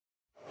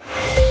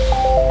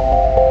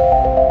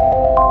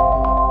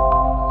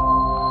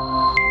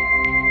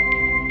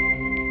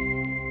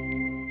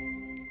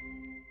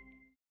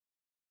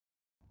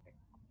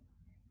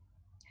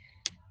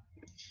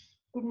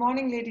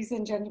morning, ladies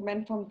and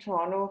gentlemen from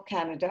Toronto,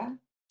 Canada.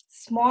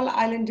 Small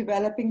Island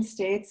Developing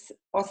States,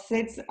 or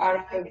SIDS,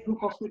 are a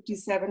group of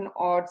 57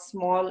 odd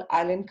small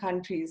island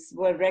countries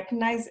were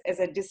recognized as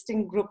a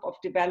distinct group of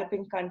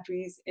developing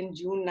countries in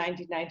June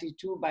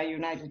 1992 by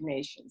United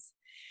Nations.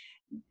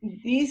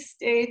 These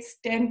states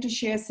tend to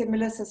share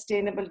similar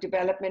sustainable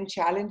development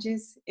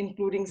challenges,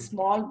 including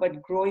small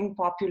but growing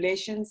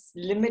populations,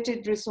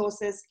 limited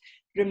resources,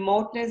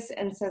 remoteness,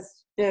 and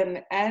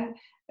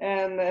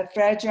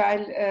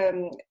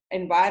fragile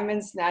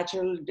environments,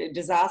 natural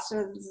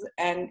disasters,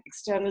 and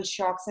external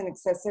shocks and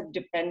excessive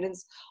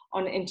dependence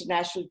on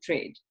international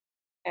trade.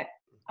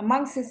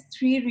 Amongst its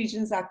three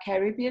regions are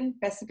Caribbean,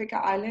 Pacific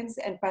Islands,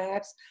 and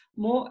perhaps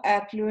more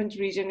affluent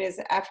region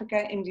is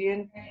Africa,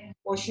 Indian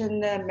Ocean,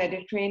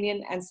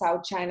 Mediterranean, and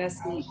South China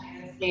Sea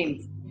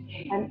plains.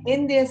 And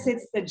in there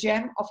sits the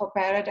gem of a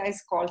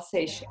paradise called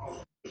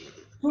Seychelles.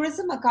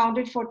 Tourism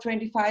accounted for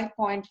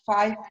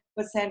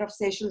 25.5% of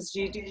Seychelles'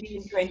 GDP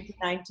in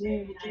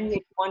 2019, making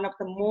it one of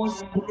the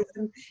most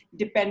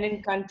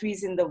tourism-dependent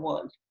countries in the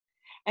world.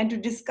 And to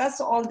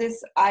discuss all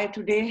this, I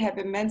today have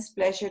immense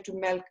pleasure to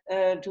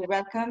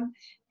welcome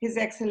His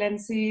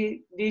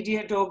Excellency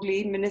Didier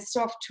Dogley,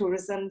 Minister of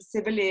Tourism,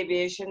 Civil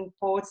Aviation,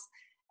 Ports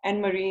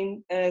and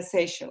Marine,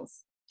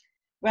 Seychelles.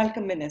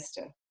 Welcome,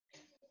 Minister.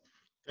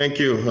 Thank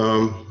you.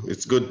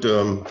 It's good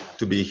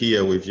to be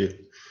here with you.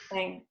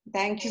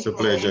 Thank you. It's a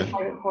pleasure.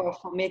 For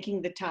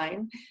making the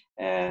time.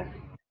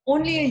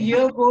 Only a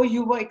year ago,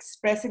 you were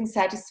expressing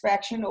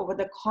satisfaction over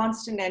the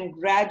constant and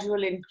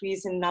gradual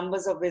increase in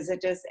numbers of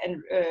visitors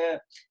and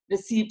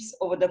receipts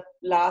over the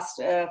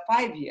last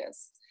 5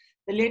 years.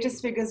 The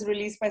latest figures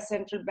released by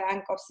Central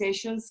Bank of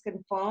Seychelles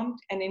confirmed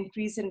an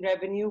increase in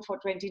revenue for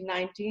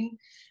 2019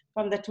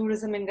 from the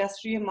tourism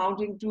industry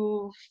amounting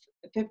to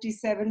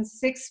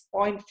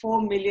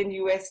 56.4 million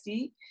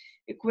USD,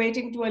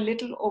 equating to a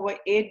little over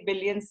 8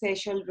 billion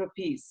Seychelles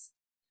rupees.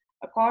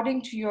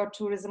 According to your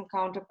tourism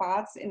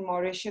counterparts in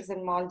Mauritius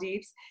and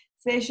Maldives,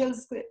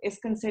 Seychelles is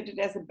considered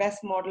as the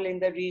best model in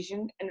the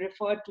region and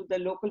referred to the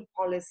local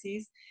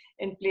policies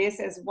in place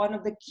as one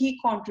of the key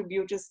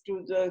contributors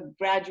to the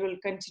gradual,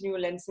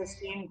 continual, and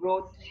sustained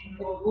growth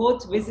in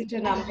both visitor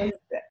numbers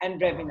and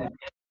revenue.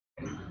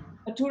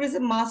 A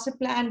tourism master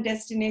plan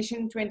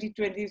Destination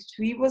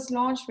 2023 was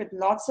launched with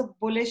lots of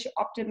bullish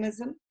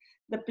optimism.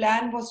 The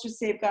plan was to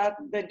safeguard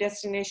the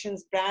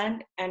destination's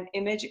brand and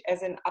image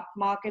as an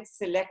upmarket,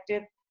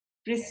 selective,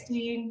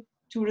 pristine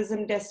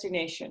tourism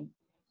destination.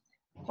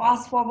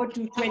 Fast forward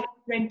to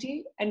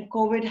 2020 and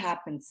COVID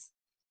happens,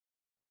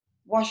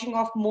 washing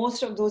off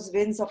most of those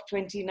wins of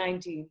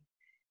 2019.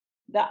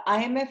 The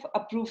IMF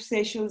approved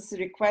Seychelles'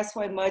 request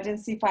for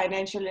emergency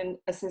financial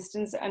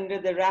assistance under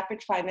the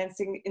rapid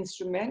financing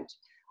instrument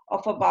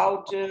of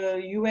about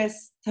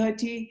US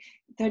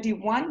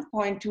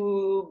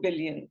 31.2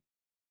 billion.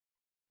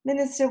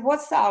 Minister,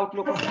 what's the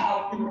outlook of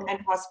tourism and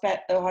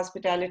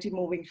hospitality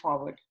moving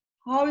forward?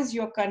 How is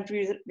your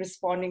country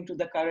responding to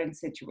the current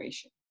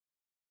situation?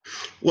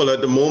 Well,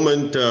 at the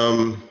moment,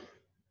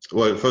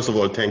 well, first of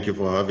all, thank you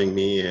for having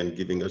me and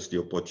giving us the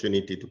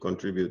opportunity to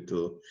contribute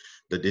to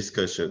the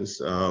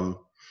discussions.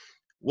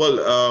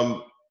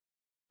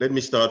 Let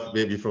me start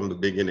maybe from the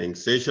beginning.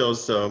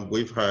 Seychelles,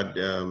 we've had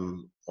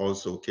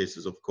also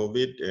cases of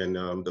COVID, and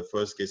the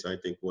first case I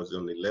think was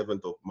on the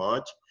 11th of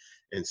March.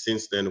 And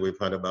since then, we've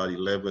had about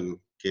 11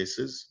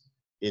 cases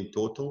in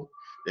total.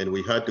 And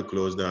we had to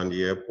close down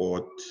the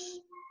airport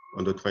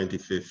on the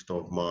 25th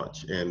of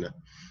March. And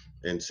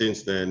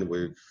since then,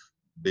 we've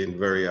been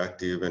very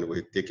active and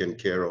we've taken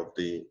care of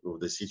the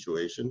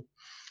situation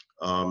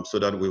so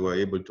that we were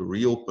able to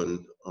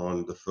reopen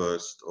on the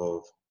 1st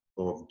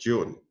of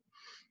June.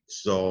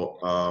 So,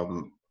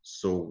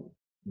 so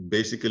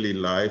basically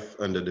life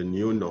under the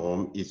new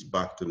norm is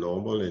back to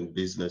normal and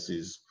business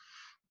is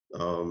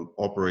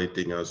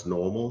operating as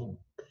normal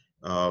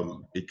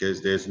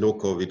because there's no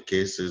COVID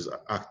cases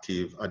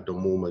active at the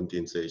moment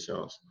in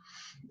Seychelles.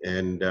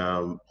 And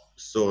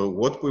so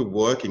what we're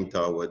working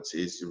towards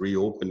is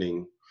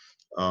reopening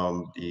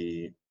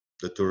the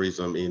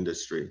tourism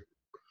industry.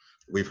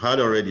 We've had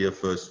already a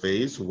first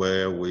phase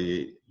where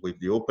with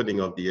the opening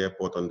of the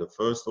airport on the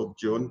 1st of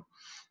June,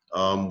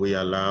 we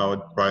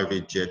allowed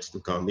private jets to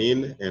come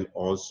in and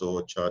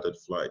also chartered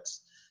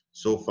flights.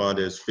 So far,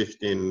 there's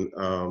 15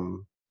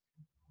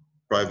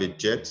 private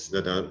jets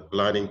that are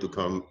planning to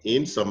come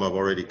in. Some have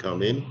already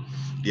come in.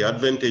 The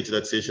advantage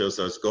that Seychelles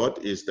has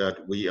got is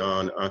that we are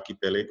an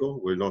archipelago.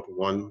 We're not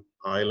one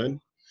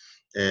island.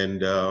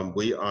 And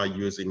we are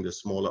using the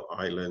smaller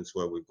islands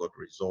where we've got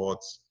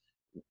resorts,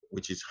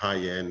 which is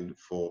high-end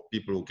for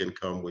people who can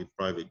come with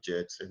private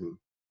jets, and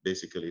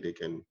basically they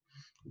can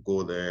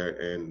go there,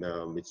 and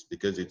it's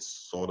because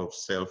it's sort of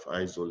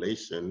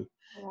self-isolation,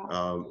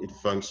 it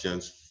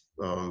functions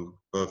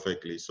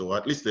perfectly. So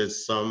at least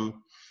there's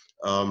some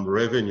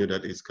revenue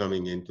that is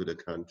coming into the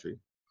country.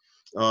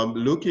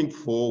 Looking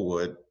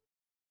forward,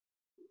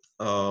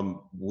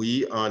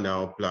 we are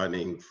now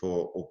planning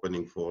for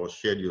opening for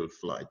scheduled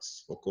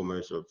flights, for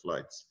commercial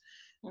flights,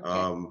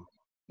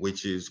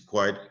 which is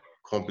quite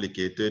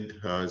complicated,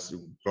 as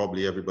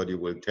probably everybody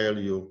will tell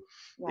you.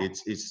 Yeah.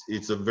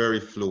 It's a very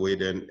fluid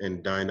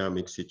and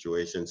dynamic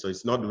situation. So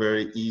it's not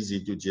very easy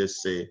to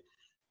just say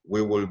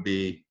we will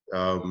be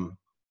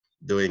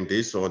doing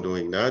this or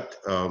doing that.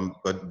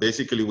 But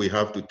basically, we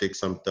have to take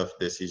some tough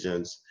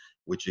decisions,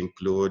 which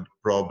include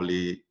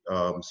probably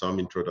some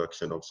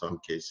introduction of some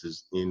cases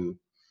in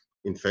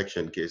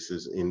infection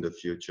cases in the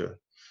future.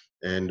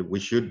 And we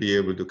should be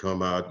able to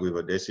come out with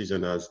a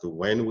decision as to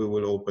when we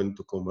will open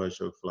to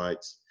commercial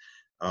flights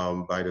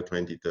by the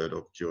 23rd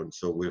of June.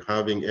 So we're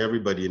having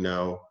everybody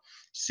now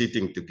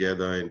sitting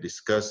together and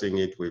discussing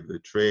it with the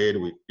trade,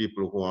 with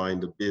people who are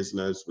in the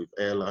business, with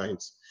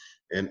airlines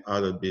and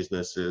other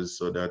businesses,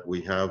 so that we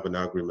have an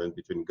agreement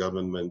between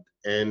government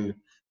and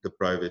the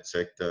private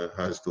sector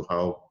as to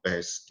how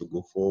best to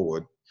go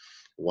forward,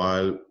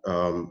 while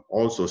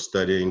also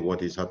studying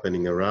what is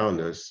happening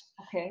around us,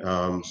 Okay.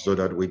 so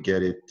that we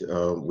get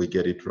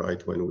it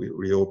right when we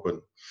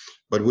reopen.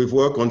 But we've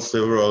worked on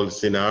several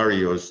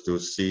scenarios to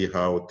see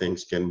how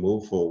things can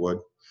move forward.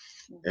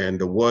 And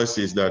the worst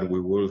is that we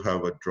will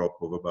have a drop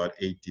of about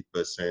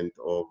 80%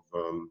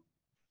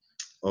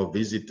 of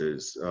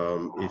visitors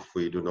if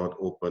we do not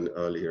open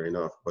earlier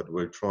enough. But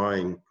we're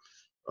trying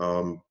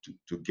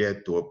to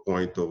get to a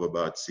point of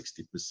about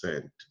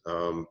 60%.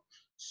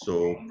 So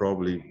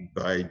probably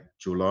by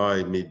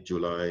July,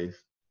 mid-July,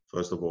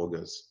 1st of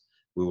August,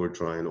 we will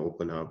try and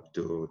open up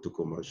to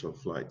commercial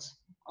flights.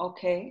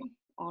 Okay,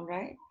 all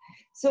right.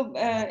 So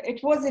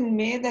it was in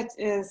May that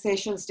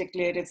Seychelles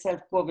declared itself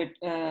COVID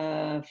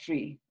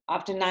free.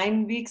 After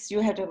 9 weeks,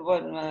 you had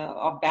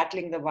of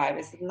battling the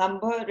virus. The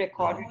number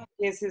recorded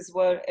cases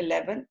were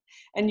 11,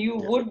 and you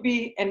would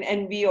be an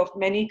envy of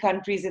many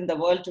countries in the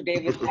world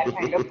today with that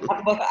kind of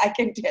number. I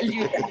can tell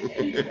you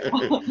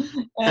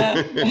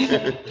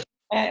that.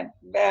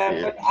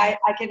 But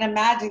I can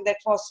imagine that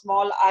for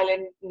small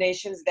island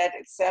nations, that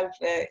itself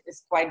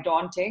is quite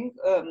daunting.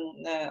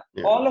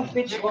 All of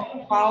which were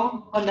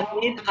found on the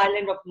main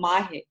island of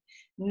Mahe.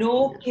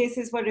 No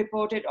cases were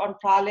reported on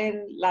Praslin,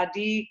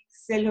 Ladi,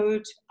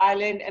 Silhouette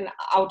Island, and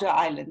outer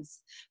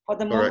islands. For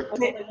the moment,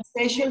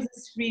 Seychelles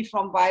is free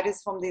from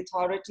virus from the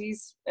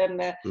authorities,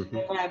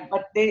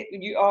 but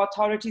your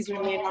authorities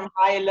remain on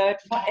high alert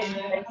for any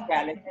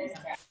eventualities.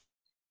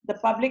 The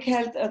Public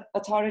Health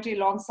Authority,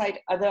 alongside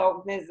other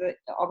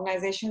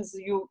organizations,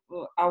 you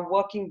are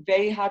working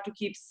very hard to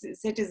keep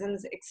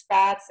citizens,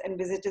 expats, and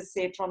visitors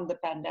safe from the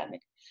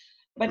pandemic.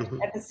 But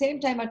at the same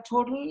time, a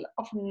total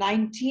of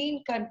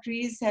 19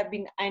 countries have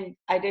been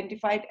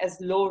identified as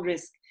low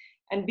risk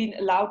and been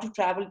allowed to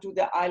travel to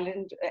the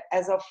island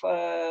as of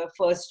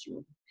 1st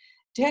June.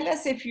 Tell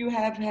us if you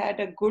have had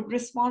a good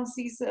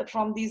responses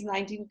from these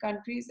 19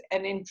 countries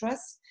and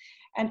interests,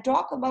 and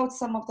talk about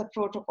some of the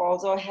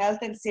protocols or health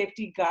and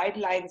safety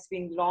guidelines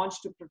being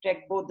launched to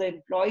protect both the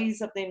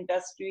employees of the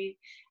industry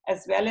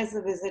as well as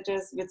the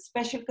visitors, with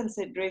special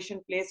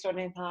consideration placed on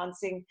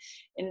enhancing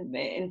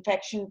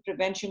infection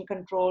prevention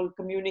control,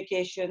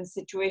 communication,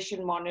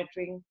 situation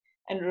monitoring,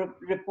 and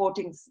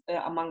reporting,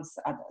 amongst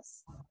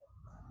others.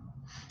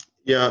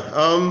 Yeah,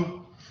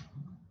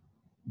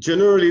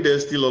 generally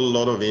there's still a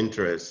lot of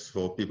interest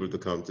for people to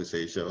come to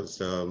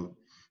Seychelles.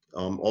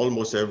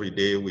 Almost every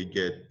day we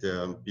get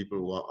people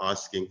who are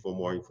asking for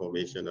more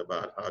information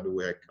about how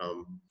do I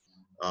come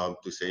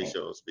to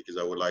Seychelles, because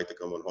I would like to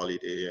come on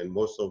holiday. And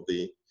most of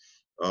the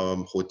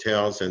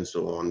hotels and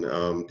so on,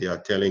 they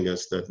are telling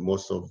us that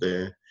most of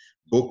their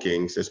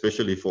bookings,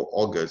 especially for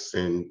August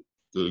and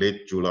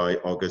late July,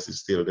 August is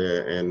still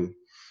there. And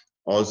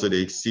also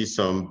they see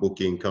some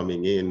booking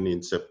coming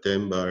in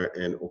September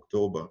and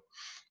October.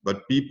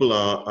 But people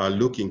are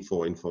looking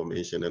for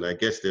information. And I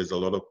guess there's a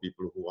lot of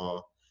people who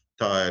are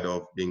tired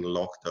of being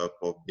locked up,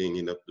 of being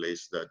in a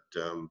place that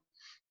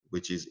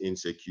which is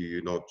insecure.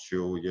 You're not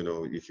sure,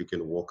 if you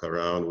can walk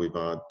around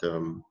without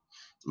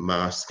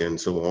mask and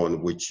so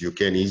on, which you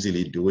can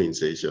easily do in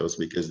Seychelles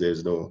because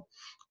there's no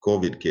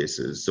COVID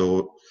cases.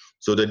 So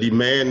the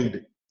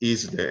demand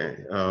is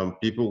there.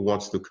 People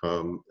want to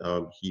come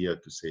here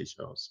to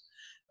Seychelles.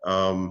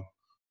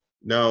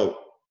 Now,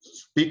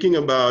 speaking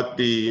about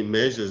the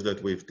measures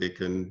that we've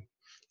taken,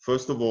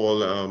 first of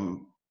all,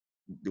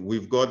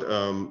 we've got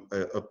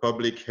a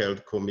public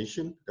health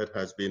commission that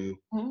has been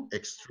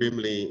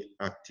extremely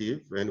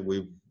active, and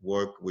we've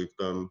worked with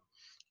them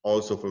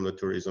also from the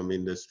tourism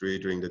industry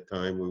during the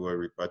time we were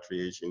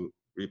repatriating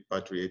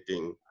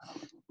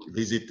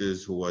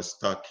visitors who were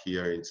stuck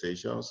here in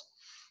Seychelles.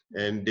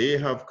 And they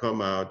have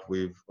come out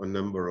with a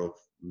number of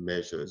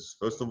measures.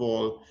 First of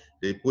all,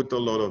 they put a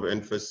lot of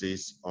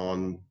emphasis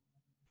on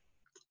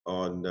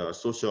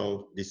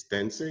social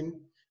distancing,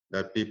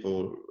 that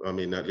people,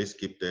 at least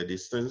keep their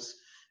distance.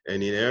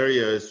 And in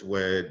areas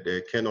where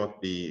there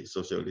cannot be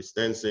social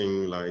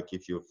distancing, like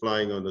if you're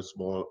flying on the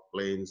small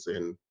planes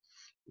and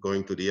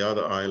going to the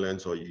other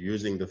islands, or you're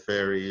using the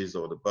ferries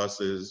or the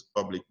buses,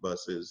 public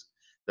buses,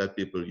 that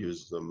people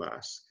use the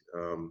mask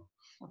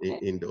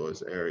in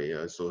those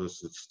areas. So to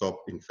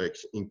stop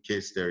infection, in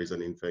case there is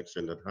an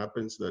infection that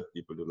happens, that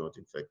people do not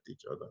infect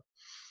each other.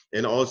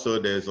 And also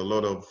there's a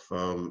lot of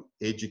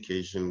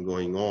education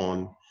going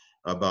on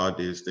about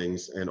these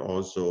things, and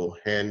also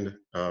hand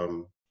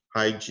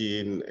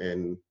hygiene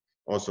and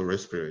also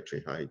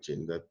respiratory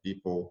hygiene, that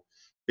people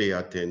pay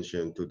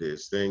attention to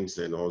these things,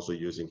 and also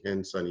using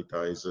hand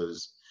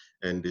sanitizers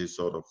and this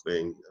sort of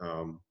thing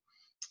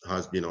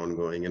has been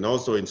ongoing. And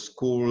also in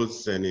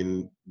schools and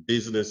in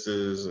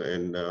businesses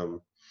and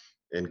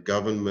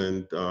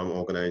government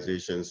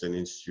organizations and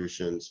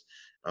institutions,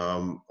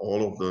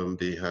 all of them,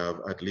 they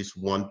have at least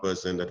one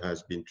person that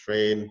has been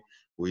trained,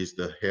 who is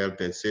the health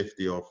and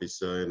safety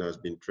officer, and has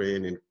been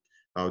trained in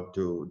how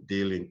to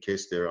deal in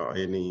case there are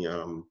any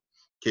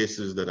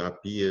cases that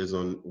appears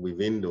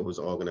within those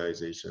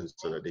organizations,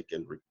 so that they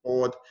can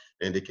report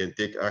and they can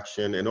take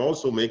action, and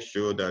also make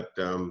sure that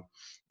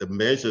the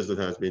measures that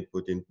has been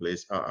put in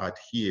place are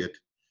adhered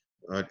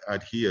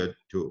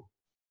to.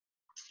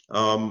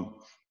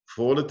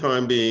 For the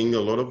time being, a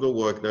lot of the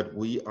work that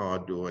we are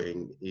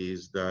doing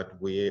is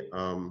that we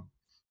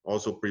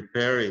also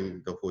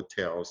preparing the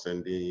hotels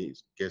and the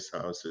guest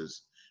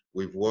houses.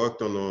 We've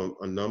worked on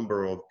a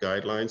number of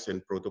guidelines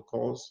and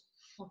protocols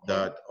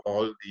that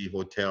all the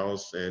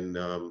hotels and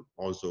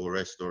also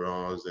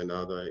restaurants and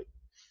other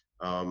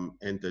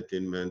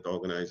entertainment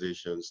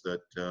organizations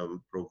that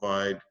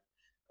provide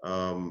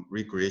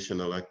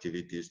recreational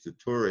activities to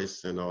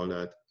tourists and all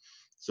that.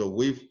 So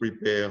we've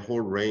prepared a whole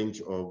range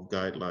of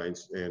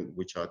guidelines, and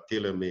which are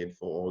tailor-made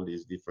for all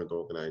these different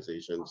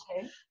organizations,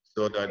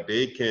 so that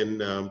they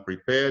can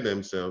prepare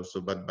themselves, so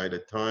that by the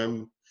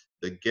time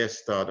the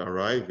guests start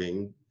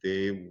arriving,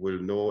 they will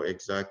know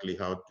exactly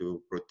how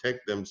to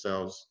protect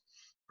themselves,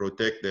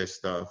 protect their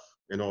staff,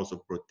 and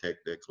also protect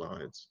their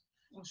clients.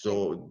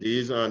 So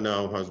these are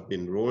now has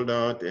been rolled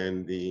out,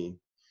 and the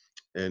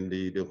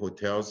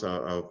hotels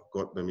have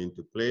got them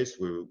into place.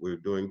 We're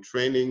doing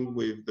training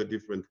with the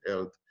different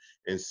health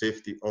and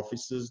safety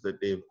officers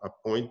that they've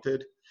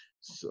appointed.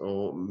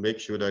 So make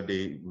sure that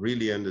they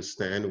really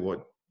understand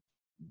what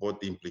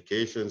the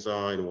implications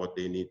are and what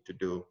they need to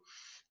do,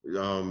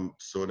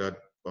 so that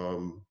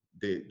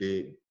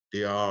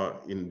they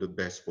are in the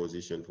best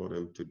position for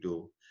them to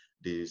do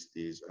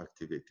these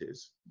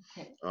activities.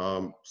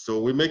 So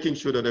we're making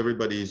sure that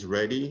everybody is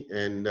ready,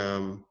 and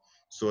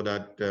so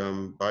that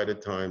by the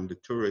time the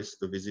tourists,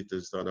 the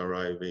visitors start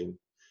arriving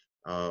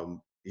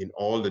in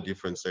all the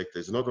different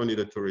sectors, not only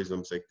the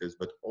tourism sectors,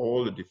 but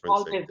all the different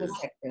sectors. All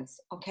business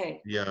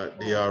sectors, Yeah,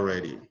 they are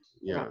ready,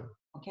 yeah.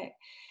 Okay.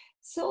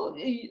 So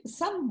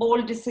some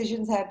bold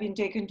decisions have been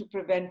taken to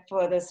prevent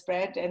further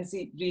spread and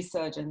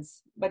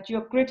resurgence, but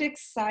your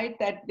critics cite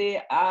that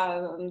there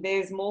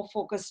is more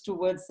focus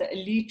towards the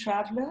elite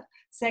traveler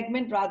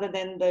segment rather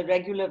than the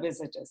regular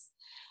visitors.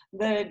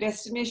 The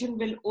destination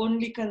will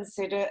only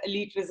consider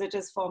elite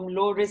visitors from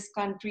low-risk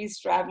countries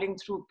traveling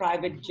through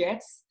private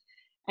jets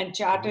and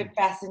chartered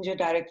passenger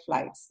direct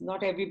flights.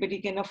 Not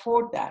everybody can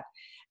afford that.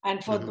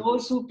 And for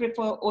those who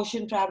prefer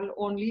ocean travel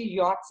only,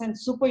 yachts and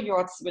super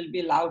yachts will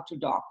be allowed to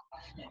dock.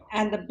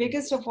 And the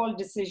biggest of all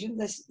decisions,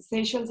 the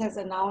Seychelles has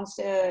announced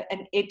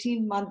an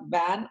 18-month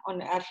ban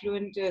on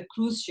affluent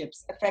cruise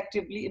ships,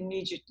 effectively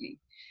immediately.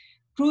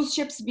 Cruise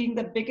ships being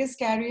the biggest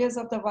carriers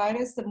of the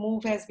virus, the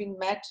move has been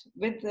met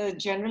with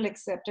general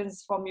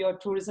acceptance from your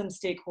tourism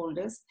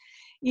stakeholders,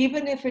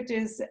 even if it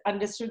is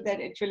understood that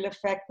it will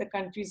affect the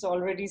country's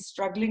already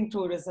struggling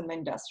tourism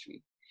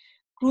industry.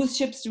 Cruise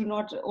ships do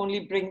not only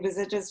bring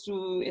visitors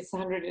to its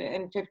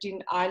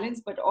 115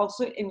 islands, but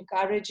also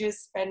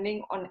encourages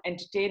spending on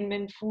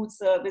entertainment, food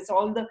service,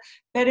 all the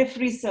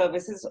periphery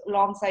services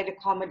alongside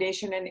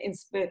accommodation and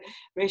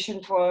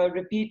inspiration for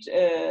repeat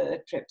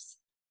trips.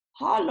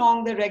 How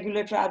long the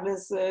regular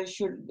travelers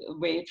should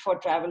wait for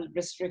travel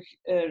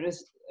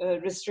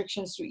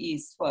restrictions to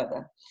ease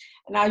further?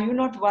 And are you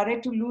not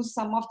worried to lose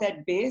some of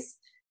that base?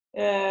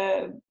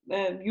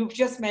 You've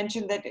just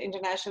mentioned that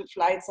international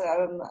flights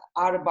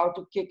are about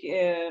to kick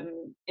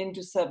in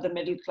to serve the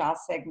middle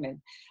class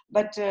segment.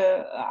 But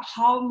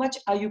how much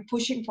are you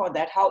pushing for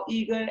that? How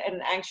eager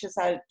and anxious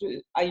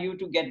are you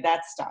to get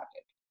that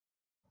started?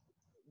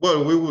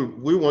 Well,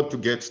 we want to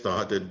get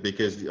started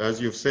because,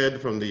 as you've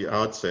said from the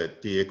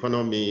outset, the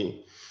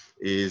economy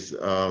is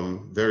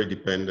very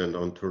dependent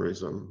on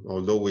tourism.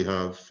 Although we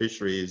have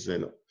fisheries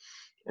and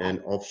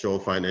offshore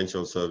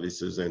financial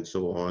services and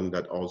so on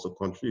that also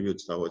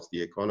contributes towards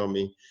the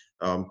economy,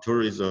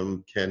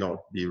 tourism cannot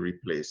be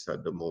replaced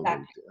at the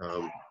moment.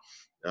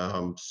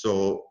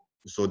 So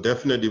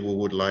definitely we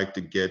would like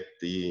to get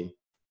the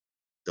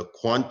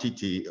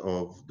quantity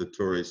of the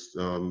tourists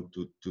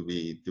to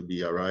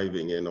be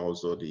arriving, and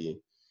also the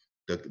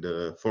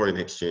foreign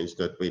exchange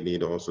that we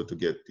need also to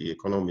get the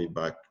economy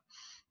back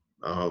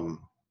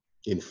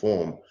in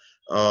form.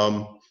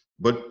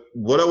 But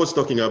what I was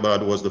talking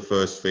about was the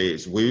first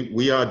phase.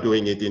 We are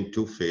doing it in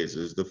two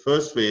phases. The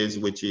first phase,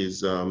 which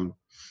is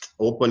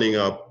opening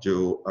up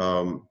to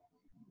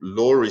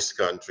low-risk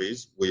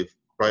countries with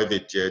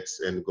private jets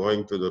and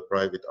going to the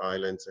private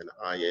islands and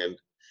high-end,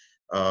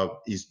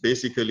 is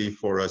basically,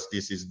 for us,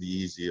 this is the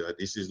easier.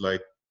 This is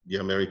like the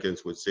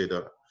Americans would say,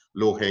 the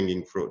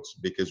low-hanging fruits,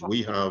 because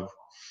we have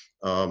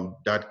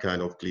that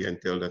kind of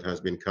clientele that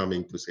has been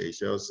coming to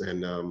Seychelles,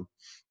 and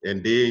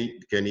they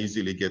can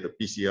easily get a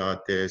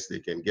PCR test. They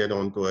can get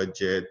onto a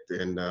jet,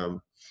 and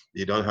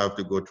they don't have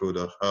to go through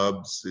the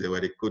hubs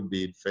where they could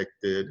be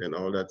infected and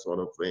all that sort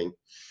of thing.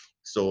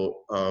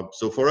 So,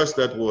 so for us,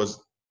 that was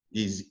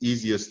the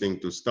easiest thing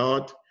to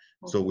start.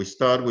 So we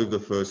start with the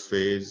first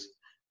phase,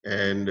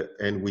 and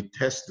we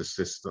test the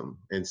system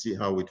and see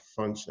how it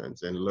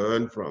functions and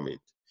learn from it.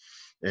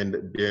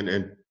 And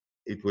then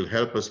it will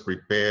help us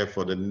prepare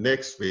for the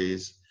next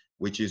phase,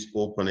 which is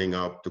opening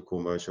up to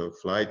commercial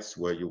flights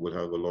where you will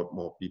have a lot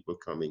more people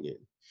coming in.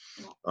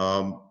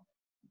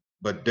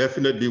 But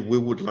definitely we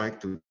would like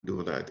to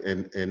do that.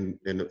 And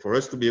for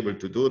us to be able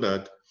to do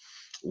that,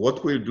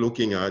 what we're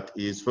looking at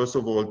is, first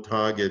of all,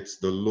 targets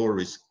the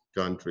low-risk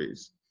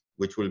countries,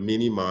 which will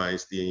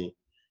minimize the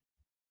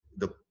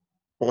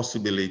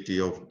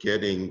possibility of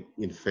getting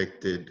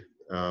infected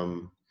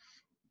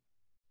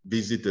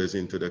visitors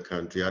into the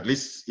country. At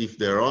least if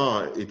there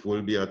are, it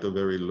will be at a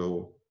very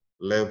low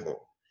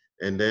level.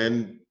 And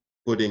then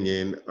putting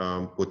in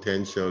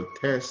potential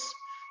tests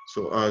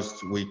so as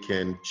we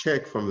can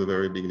check from the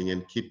very beginning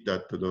and keep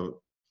that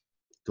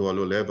to a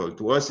low level.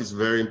 To us, it's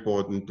very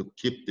important to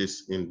keep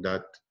this in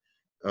that,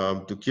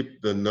 to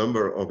keep the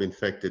number of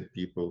infected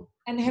people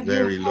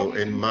very low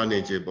and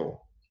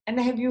manageable. And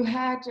have you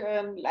had,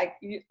 like,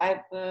 you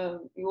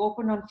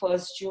opened on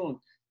 1st June.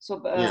 So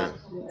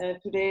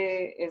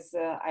today is,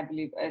 I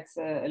believe, it's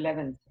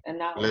 11th. And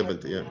now,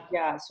 11th, yeah.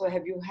 Yeah, so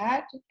have you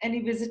had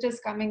any visitors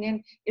coming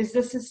in? Is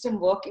the system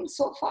working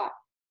so far?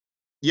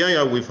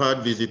 Yeah, we've had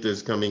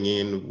visitors coming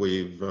in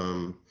with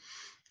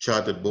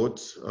chartered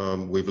boats,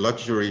 with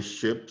luxury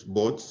ships,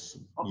 boats,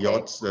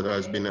 yachts that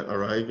has been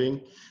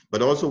arriving.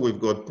 But also we've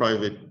got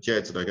private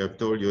jets. Like I've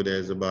told you,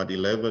 there's about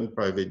 11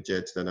 private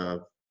jets that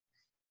have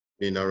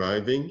been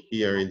arriving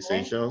here in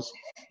Seychelles.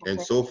 And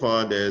so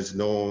far there's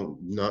no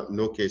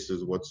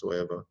cases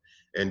whatsoever.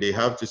 And they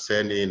have to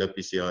send in a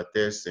PCR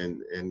test.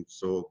 And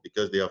so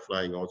because they are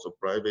flying also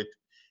private,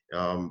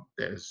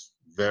 there's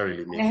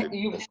very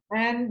limited.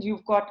 And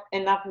you've got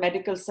enough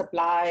medical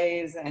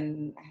supplies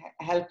and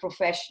health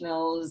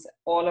professionals,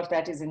 all of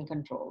that is in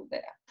control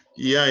there.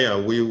 Yeah,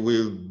 we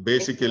will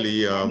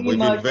basically,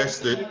 we've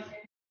invested.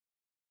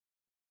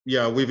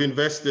 Yeah, we've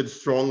invested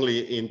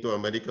strongly into our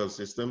medical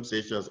system.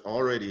 Seychelles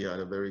already had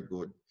a very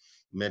good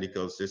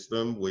medical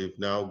system. We've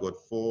now got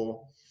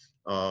 4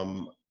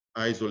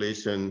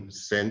 isolation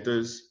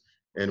centers,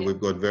 and we've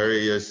got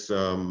various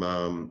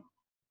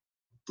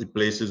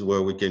places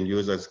where we can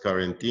use as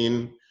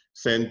quarantine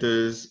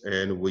centers,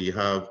 and we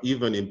have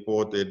even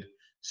imported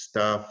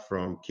staff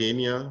from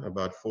Kenya,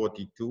 about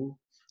 42,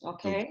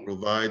 to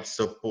provide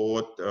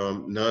support,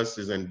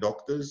 nurses and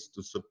doctors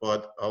to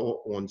support our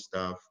own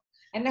staff.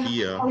 And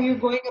how are you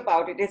going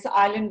about it? It's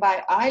island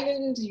by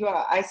island. You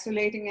are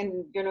isolating,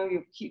 and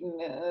you keep.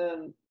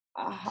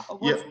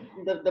 What's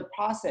the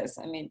process?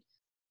 I mean.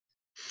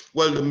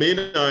 Well, the main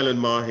island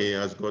Mahe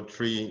has got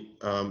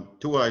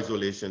 2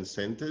 isolation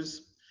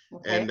centers,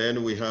 and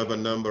then we have a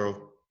number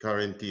of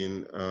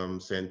quarantine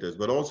centers.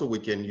 But also we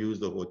can use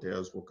the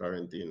hotels for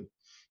quarantine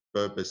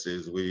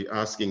purposes. We're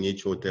asking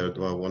each hotel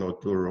to have 1 or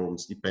 2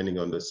 rooms, depending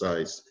on the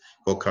size,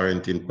 for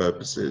quarantine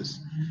purposes.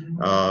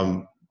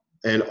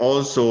 And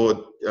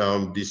also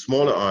the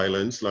smaller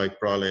islands like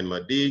Prala and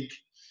Madig,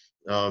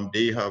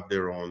 they have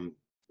their own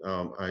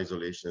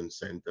isolation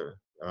center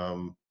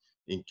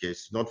in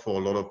case, not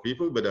for a lot of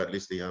people, but at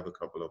least they have a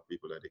couple of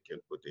people that they can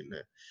put in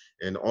there.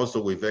 And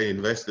also we've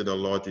invested a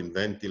lot in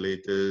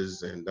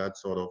ventilators and that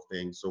sort of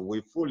thing. So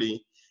we're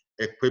fully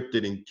equipped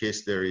it in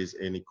case there is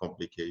any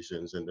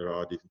complications and there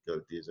are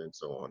difficulties and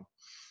so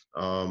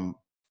on.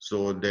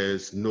 So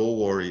there's no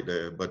worry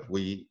there, but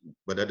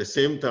at the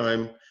same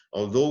time,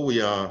 although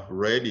we are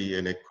ready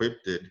and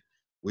equipped,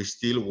 we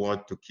still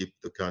want to keep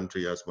the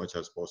country as much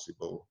as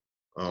possible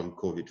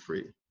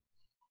COVID-free.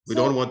 We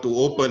don't want to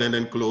open and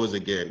then close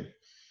again.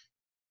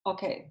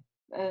 Okay,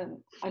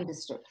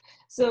 understood.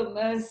 So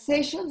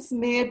Seychelles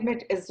may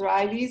admit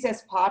Israelis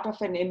as part of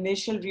an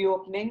initial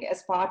reopening,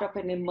 as part of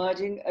an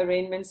emerging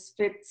arrangements.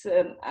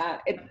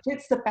 It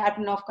fits the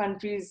pattern of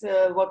countries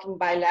working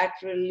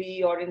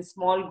bilaterally or in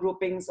small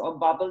groupings or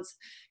bubbles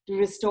to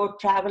restore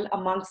travel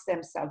amongst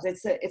themselves.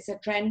 It's a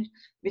trend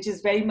which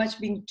is very much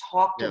being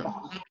talked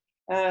about.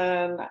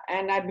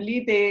 And I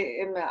believe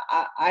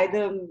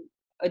either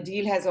a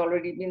deal has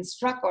already been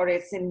struck or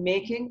it's in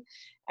making.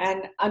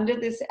 And under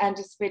this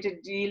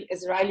anticipated deal,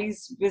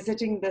 Israelis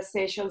visiting the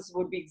Seychelles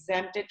would be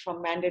exempted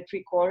from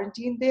mandatory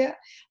quarantine there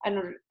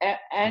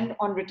and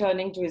on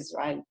returning to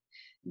Israel.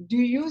 Do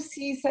you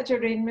see such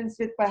arrangements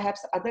with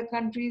perhaps other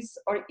countries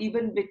or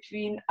even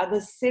between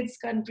other SIDS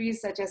countries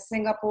such as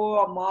Singapore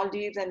or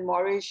Maldives and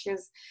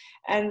Mauritius?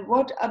 And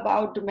what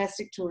about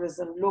domestic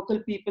tourism? Local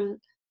people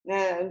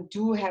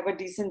do have a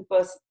decent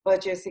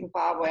purchasing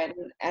power,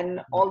 and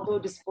although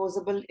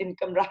disposable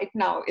income right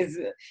now is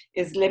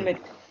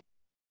limited.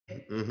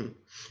 Mm-hmm.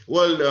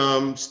 Well,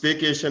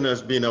 staycation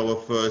has been our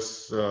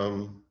first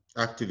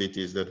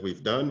activities that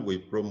we've done.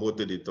 We've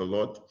promoted it a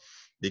lot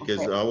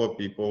because our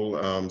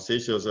people,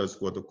 Seychelles has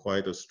got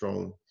quite a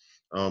strong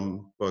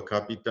per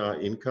capita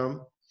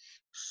income.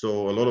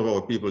 So a lot of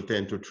our people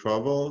tend to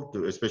travel,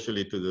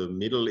 especially to the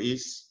Middle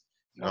East,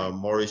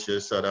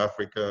 Mauritius, South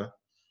Africa.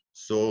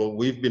 So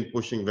we've been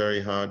pushing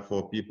very hard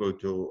for people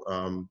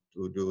to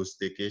do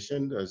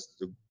staycation,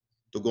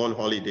 to go on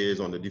holidays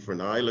on the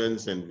different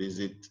islands and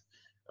visit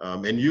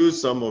and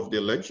use some of the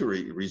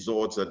luxury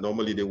resorts that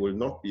normally they will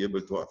not be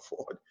able to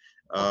afford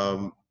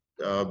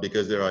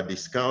because there are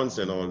discounts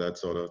and all that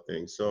sort of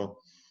thing. So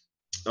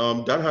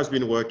that has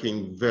been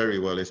working very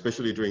well,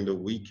 especially during the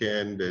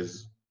weekend.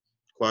 There's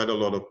quite a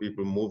lot of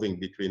people moving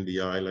between the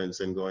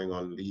islands and going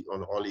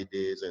on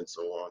holidays and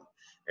so on.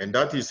 And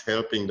that is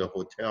helping the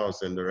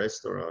hotels and the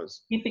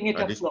restaurants keeping it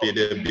at least afloat. pay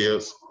their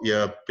bills,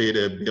 pay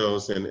their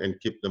bills and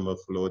keep them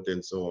afloat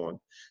and so on.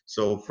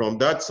 So from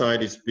that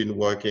side, it's been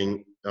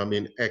working, I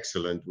mean,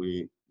 excellent.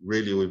 We're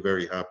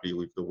very happy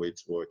with the way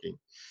it's working.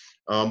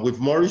 With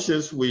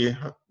Mauritius,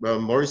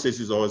 Mauritius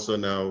is also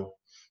now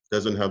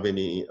doesn't have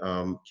any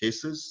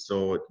cases,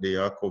 so they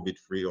are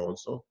COVID-free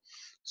also.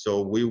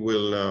 So we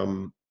will,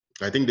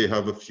 I think they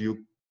have a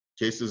few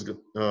cases,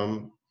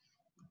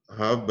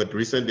 but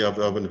recently I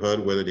haven't heard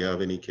whether they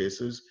have any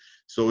cases.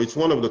 So it's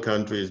one of the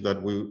countries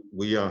that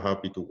we are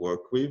happy to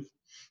work with.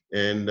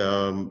 And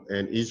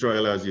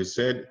Israel, as you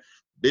said,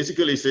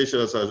 basically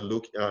Seychelles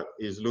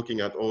is looking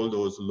at all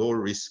those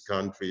low-risk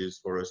countries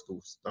for us to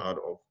start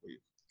off with.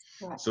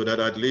 Right. So that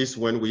at least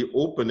when we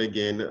open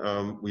again,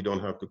 we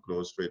don't have to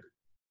close straight.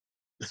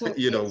 So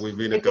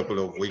within a couple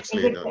of weeks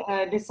later. Is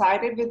it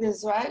decided with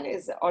Israel,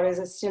 or is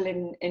it still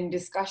in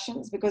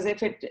discussions? Because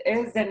if it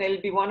is, then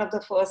it'll be one of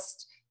the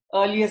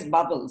earliest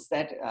bubbles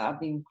that are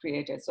being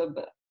created. So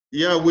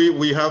yeah,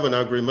 we have an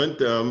agreement.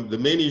 The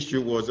main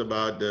issue was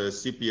about the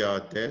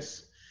CPR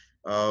test,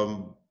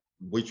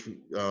 which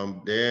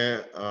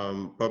their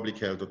public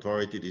health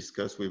authority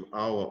discussed with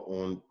our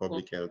own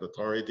public health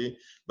authority.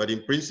 But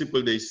in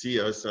principle, they see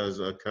us as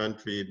a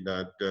country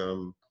that,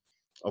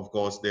 of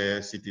course,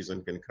 their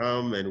citizens can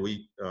come and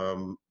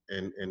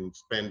and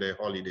spend their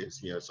holidays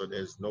here. So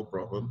there's no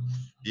problem.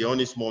 The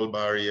only small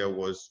barrier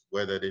was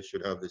whether they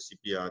should have the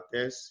CPR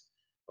test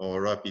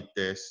or rapid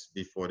tests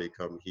before they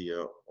come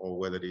here, or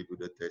whether they do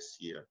the test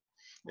here.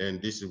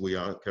 And this we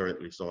are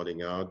currently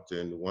sorting out.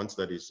 And once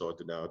that is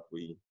sorted out,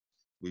 we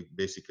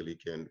basically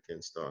can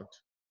start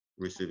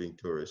receiving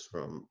tourists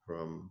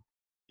from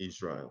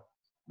Israel.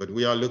 But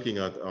we are looking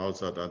at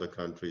also at other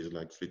countries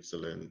like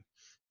Switzerland,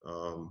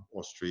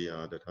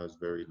 Austria, that has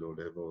very low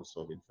levels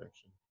of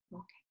infection.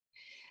 Okay.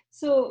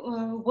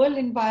 So World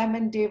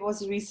Environment Day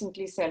was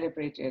recently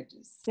celebrated.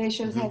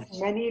 Seychelles has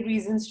many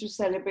reasons to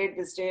celebrate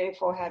this day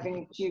for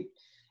having achieved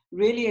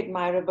really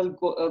admirable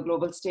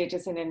global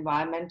status in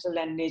environmental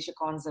and nature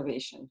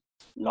conservation.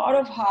 A lot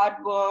of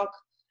hard work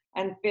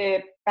and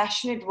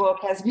passionate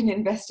work has been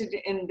invested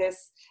in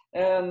this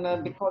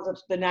because of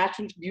the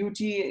natural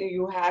beauty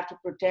you have to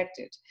protect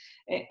it.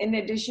 In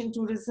addition,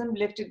 tourism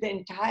lifted the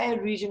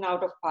entire region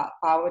out of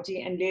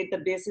poverty and laid the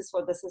basis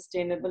for the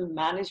sustainable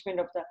management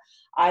of the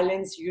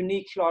island's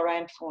unique flora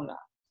and fauna,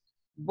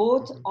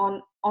 both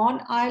on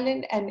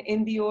island and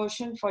in the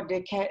ocean for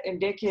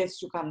decades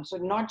to come. So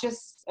not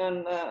just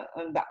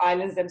the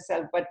islands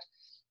themselves, but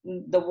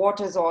the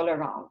waters all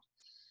around.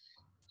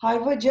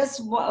 However,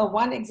 just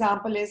one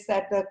example is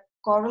that the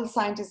coral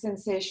scientists in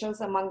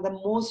Seychelles, among the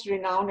most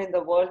renowned in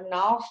the world,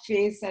 now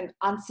face an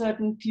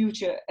uncertain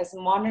future as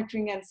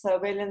monitoring and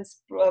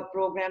surveillance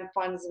program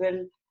funds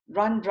will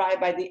run dry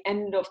by the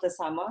end of the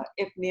summer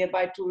if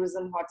nearby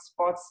tourism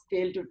hotspots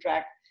fail to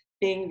attract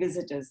paying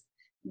visitors.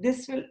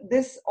 This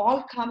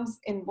all comes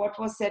in what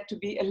was said to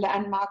be a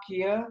landmark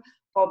year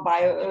for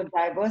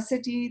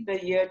biodiversity.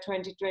 The year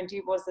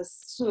 2020 was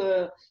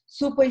a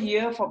super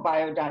year for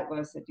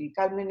biodiversity,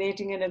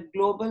 culminating in a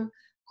global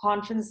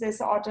conference this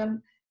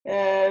autumn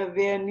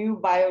where new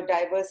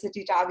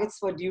biodiversity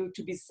targets were due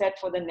to be set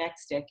for the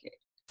next decade.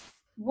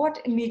 What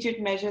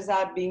immediate measures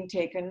are being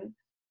taken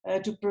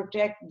to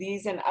protect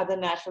these and other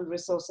natural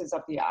resources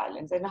of the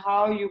islands, and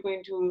how are you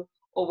going to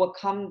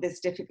overcome this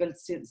difficult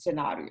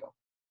scenario?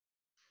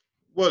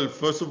 Well,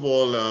 first of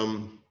all,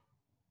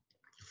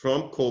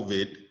 from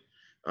COVID,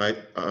 I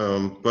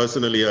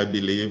personally, I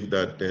believe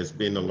that there's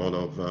been a lot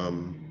of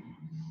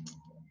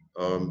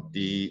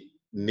the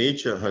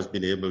nature has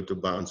been able to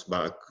bounce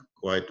back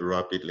quite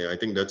rapidly. I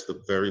think that's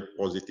the very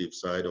positive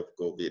side of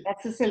COVID.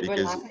 That's a silver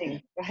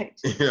lining, right?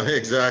 Yeah,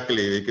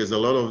 exactly, because a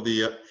lot of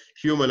the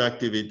human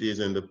activities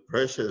and the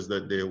pressures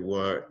that there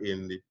were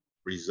in the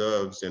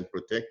reserves and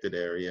protected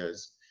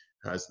areas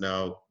has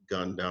now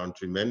gone down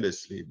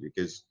tremendously.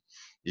 Because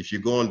if you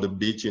go on the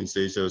beach in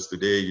Seychelles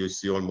today, you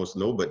see almost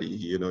nobody.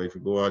 You know, if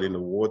you go out in the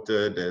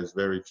water, there's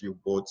very few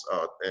boats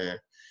out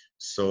there.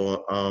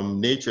 So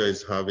nature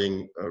is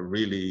having a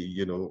really,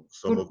 you know,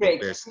 some of the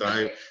best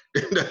time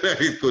that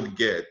it could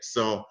get.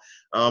 So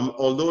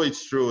although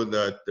it's true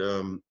that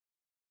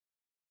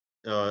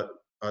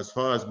as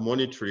far as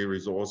monetary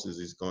resources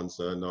is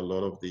concerned, a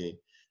lot of the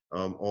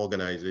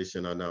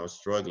organizations are now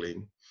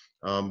struggling.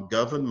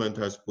 Government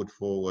has put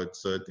forward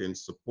certain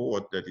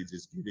support that it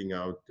is giving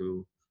out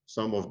to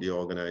some of the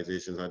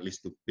organizations, at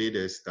least to pay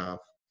their staff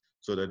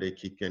so that they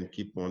can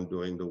keep on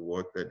doing the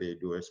work that they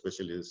do,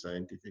 especially the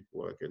scientific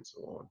work and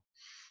so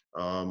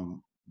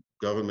on.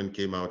 Government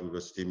came out with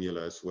a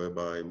stimulus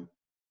whereby,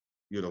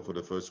 for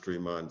the first 3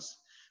 months,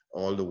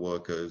 all the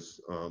workers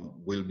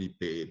will be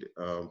paid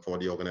for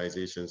the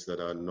organizations that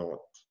are not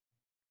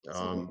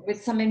So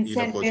with some in a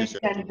incentives position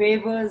and to.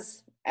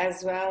 waivers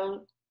as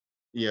well.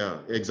 Yeah,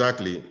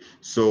 exactly.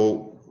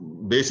 So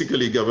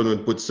basically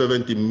government put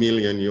 70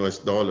 million US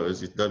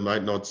dollars. That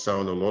might not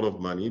sound a lot of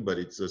money, but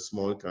it's a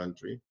small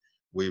country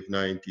with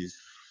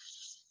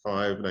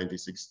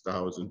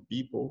 96,000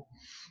 people.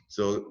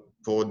 So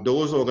for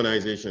those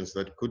organizations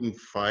that couldn't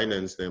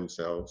finance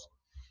themselves,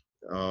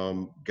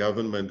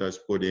 government has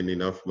put in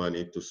enough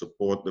money to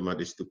support them, at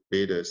least to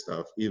pay their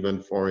staff,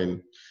 even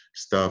foreign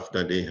staff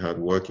that they had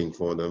working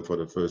for them for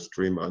the first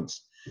 3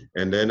 months.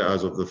 And then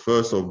as of the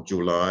 1st of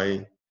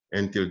July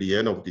until the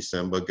end of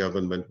December,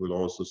 government will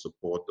also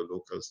support the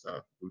local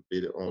staff, will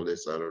pay all their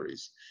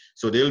salaries.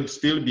 So they'll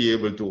still be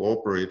able to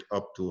operate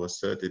up to a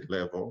certain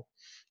level,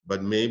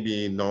 but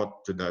maybe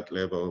not to that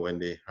level when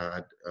they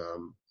had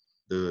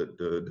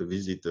the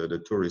visitor, the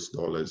tourist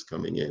dollars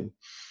coming in.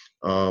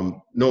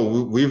 No,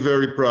 we're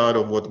very proud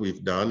of what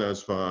we've done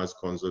as far as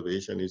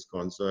conservation is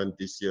concerned.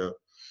 This year,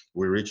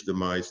 we reached the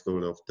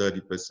milestone of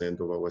 30%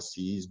 of our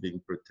seas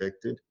being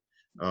protected.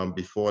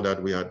 Before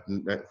that, we had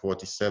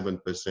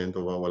 47%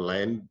 of our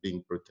land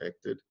being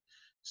protected.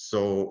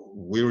 So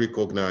we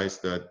recognize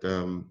that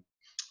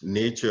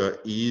nature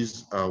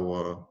is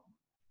our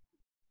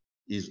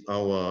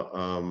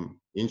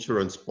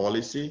insurance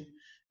policy.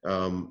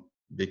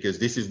 Because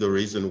this is the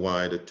reason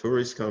why the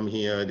tourists come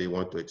here. They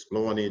want to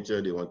explore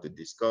nature, they want to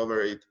discover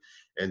it.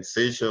 And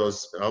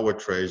Seychelles, our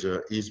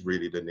treasure is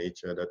really the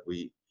nature that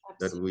we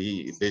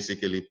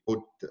basically put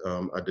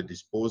at the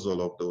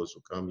disposal of those who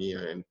come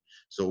here. And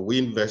so we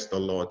invest a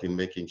lot in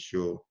making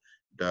sure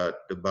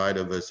that the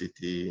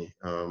biodiversity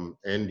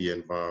and the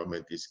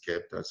environment is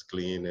kept as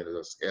clean and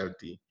as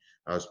healthy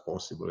as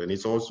possible. And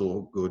it's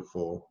also good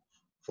for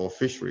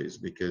fisheries,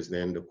 because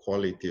then the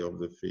quality of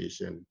the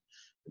fish and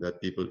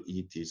that people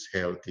eat is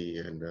healthy,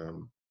 and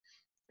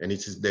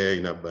it is there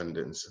in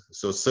abundance.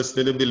 So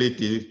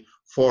sustainability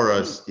for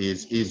us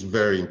is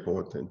very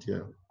important.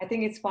 Yeah, I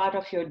think it's part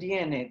of your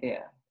DNA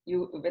there.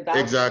 Without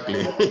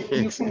exactly.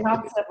 you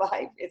cannot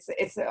survive.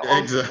 It's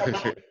almost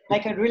Exactly.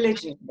 like a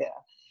religion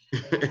there.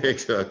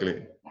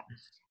 Exactly.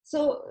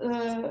 So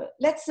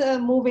let's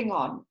moving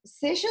on.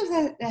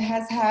 Seychelles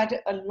has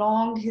had a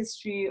long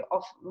history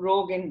of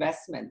rogue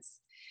investments.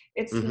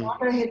 It's Mm-hmm.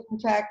 not a hidden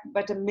fact,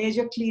 but a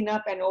major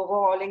cleanup and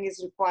overhauling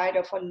is required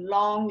of a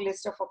long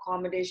list of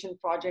accommodation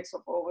projects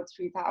of over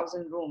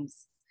 3,000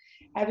 rooms.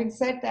 Having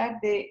said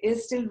that, there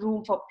is still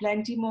room for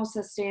plenty more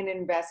sustained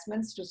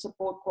investments to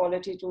support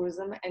quality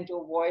tourism and to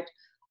avoid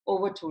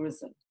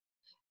over-tourism.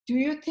 Do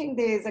you think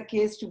there is a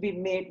case to be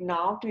made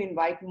now to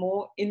invite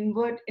more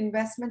inward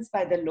investments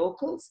by the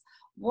locals?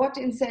 What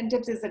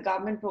incentives is the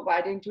government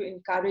providing to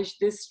encourage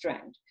this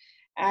trend?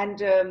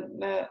 And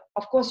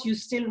of course, you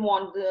still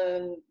want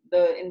the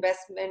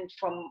investment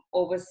from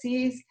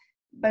overseas,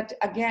 but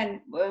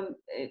again,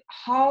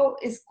 how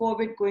is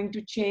COVID going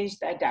to change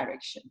that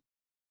direction?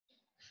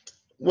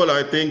 Well,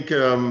 I think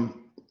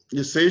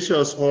the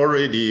Seychelles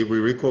already, we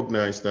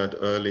recognized that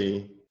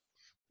early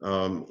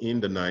in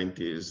the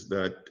 90s,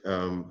 that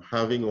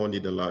having only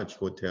the large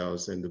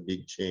hotels and the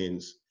big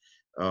chains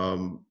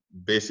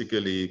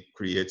basically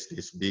creates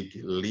this big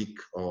leak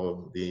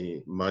of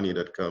the money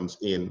that comes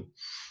in.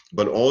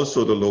 But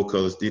also the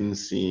locals didn't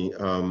see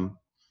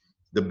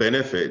the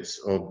benefits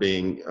of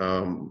being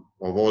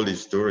of all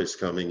these tourists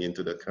coming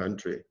into the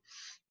country.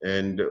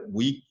 And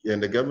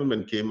the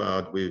government came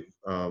out with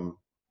a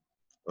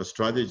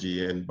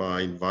strategy, and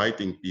by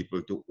inviting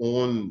people to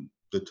own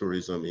the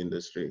tourism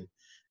industry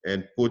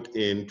and put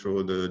in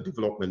through the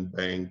development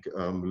bank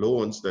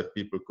loans that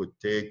people could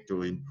take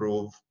to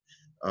improve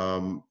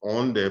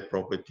on their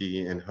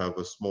property and have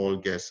a small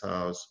guest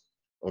house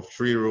of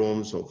 3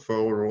 rooms or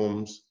 4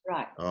 rooms,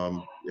 Right.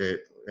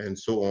 And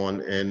so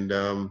on. And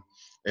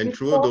Which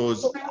through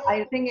those, also,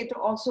 I think it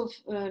also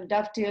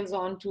dovetails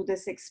on to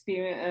this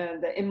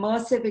experience, the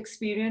immersive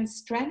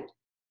experience trend.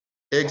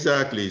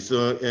 exactly.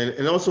 So,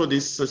 and also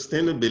this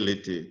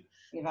sustainability,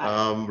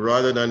 Right.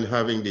 rather than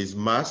having these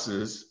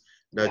masses,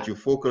 that Yeah. you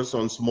focus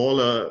on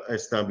smaller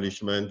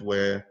establishment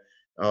where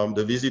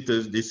the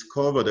visitors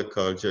discover the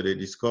culture, they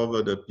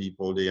discover the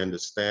people, they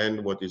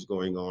understand what is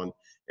going on,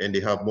 and they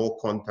have more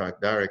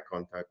contact, direct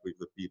contact with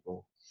the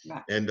people,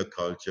 Right. and the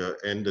culture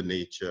and the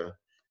nature.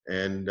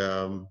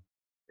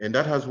 And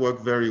that has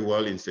worked very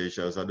well in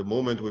Seychelles. At the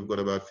moment, we've got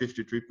about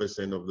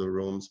 53% of the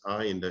rooms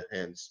are in the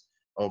hands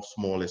of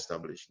small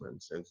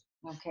establishments.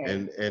 Okay.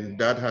 And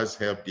that has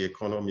helped the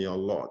economy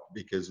a lot,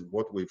 because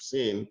what we've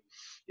seen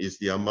is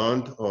the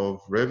amount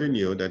of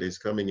revenue that is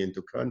coming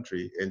into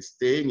country and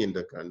staying in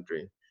the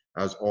country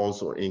has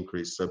also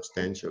increased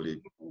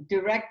substantially.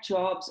 direct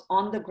jobs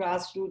on the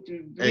grassroots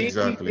to really,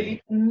 Exactly.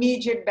 really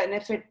immediate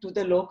benefit to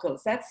the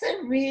locals. That's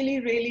a really,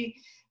 really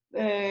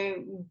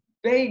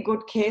very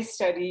good case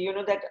study, you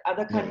know, that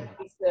other Yeah.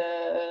 countries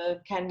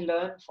can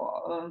learn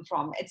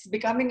from. It's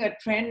becoming a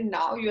trend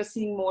now. You're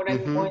seeing more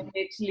and more in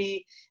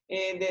Italy.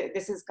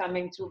 This is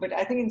coming through, but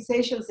I think in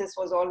Seychelles this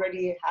was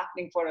already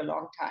happening for a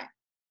long time.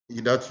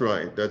 That's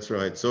right. That's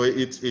right. So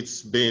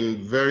it's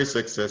been very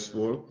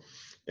successful,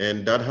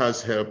 and that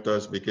has helped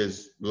us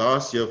because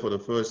last year, for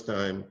the first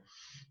time,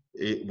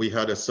 we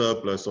had a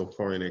surplus of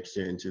foreign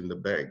exchange in the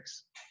banks.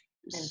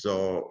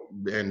 So,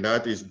 and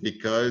that is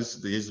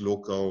because these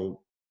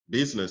local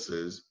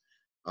businesses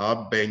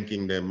are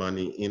banking their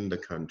money in the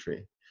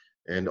country,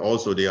 and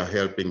also they are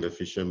helping the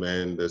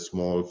fishermen, the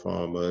small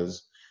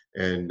farmers,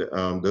 and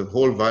the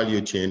whole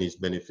value chain is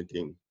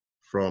benefiting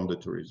from the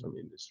tourism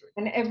industry.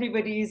 And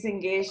everybody is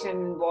engaged and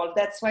involved.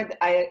 That's why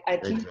I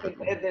think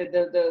Exactly.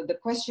 the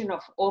question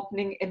of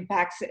opening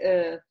impacts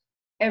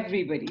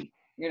everybody.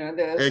 You know,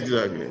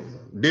 Exactly.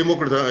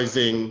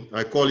 Democratizing,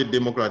 I call it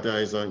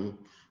democratizing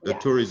the yeah,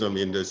 tourism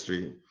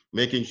industry,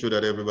 making sure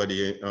that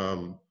everybody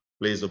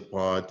plays a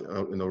part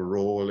in a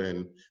role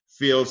and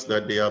feels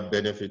that they are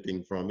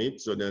benefiting from it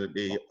so that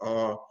they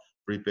are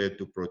prepared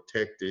to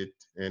protect it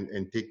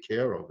and take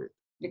care of it.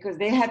 because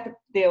they had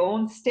their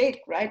own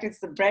stake, right? It's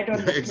the bread on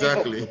the table.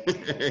 Exactly.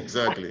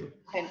 Exactly.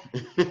 And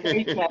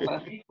very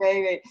clever, very,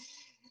 very.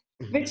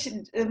 Which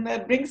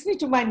brings me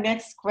to my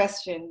next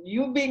question.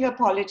 You being a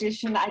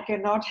politician, I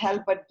cannot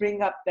help but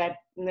bring up that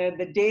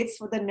the dates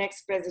for the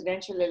next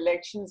presidential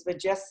elections were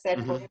just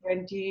set for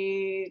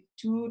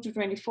 22 to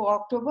 24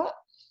 October.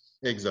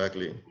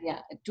 Exactly.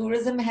 Yeah,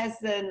 tourism has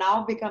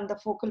now become the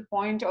focal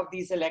point of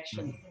these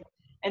elections.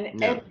 And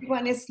Yeah.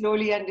 everyone is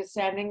slowly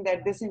understanding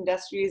that this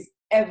industry is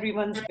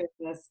everyone's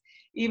business.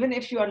 Even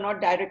if you are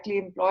not directly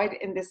employed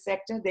in this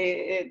sector,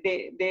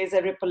 there's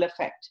a ripple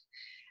effect.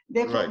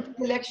 Therefore, Right.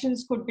 these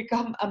elections could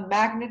become a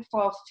magnet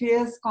for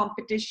fierce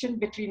competition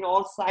between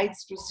all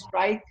sides to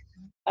strike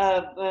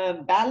a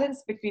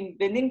balance between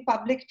winning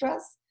public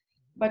trust,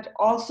 but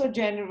also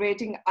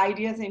generating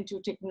ideas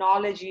into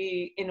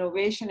technology,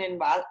 innovation,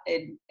 and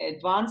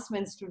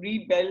advancements to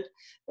rebuild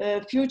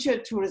future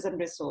tourism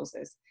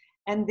resources.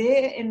 And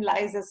therein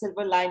lies a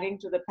silver lining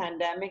to the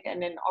pandemic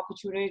and an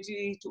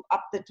opportunity to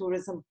up the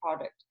tourism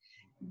product.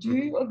 Do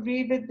you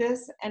agree with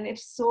this? And if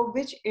so,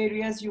 which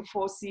areas you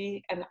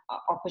foresee an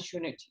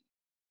opportunity?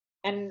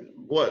 And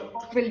What?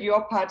 what will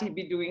your party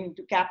be doing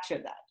to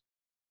capture that?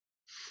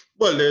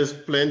 Well, there's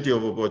plenty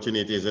of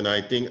opportunities, and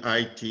I think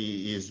IT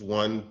is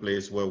one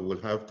place where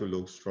we'll have to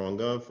look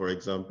stronger. For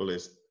example,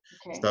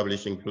 Okay.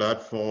 establishing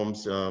platforms,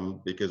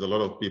 because a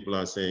lot of people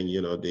are saying,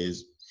 you know, there's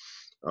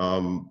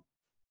um,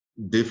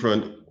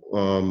 different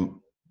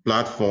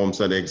platforms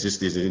that exist.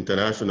 These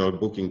international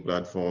booking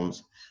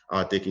platforms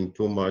are taking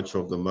too much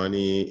of the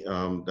money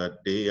that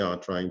they are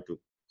trying to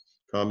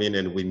come in,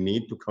 and we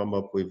need to come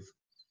up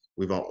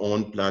with our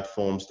own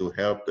platforms to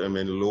help them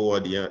and lower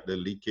the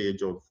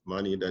leakage of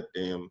money that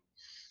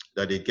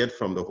they get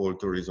from the whole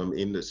tourism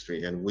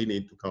industry. And we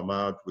need to come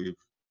out with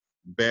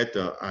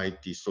better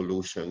IT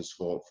solutions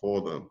for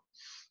them.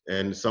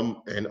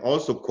 And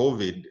also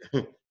COVID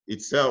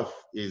itself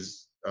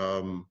is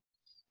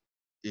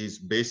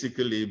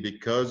basically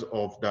because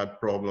of that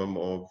problem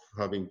of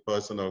having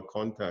personal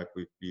contact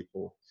with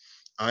people.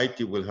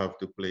 IT will have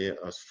to play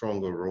a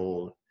stronger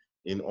role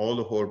in all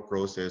the whole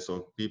process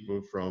of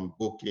people from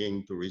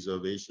booking to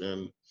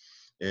reservation,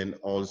 and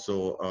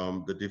also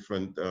the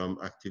different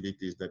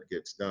activities that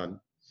gets done.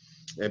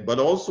 But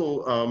also,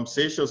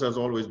 Seychelles has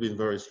always been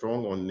very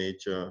strong on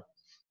nature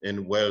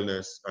and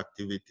wellness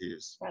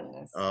activities.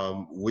 Wellness.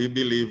 We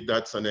believe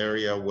that's an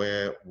area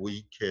where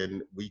we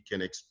can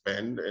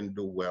expand and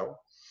do well,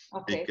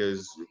 Okay.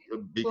 because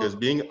So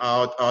being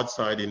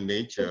outside in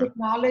nature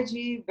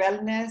technology,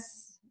 wellness,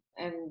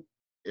 and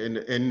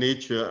and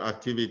nature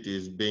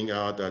activities, being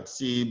out at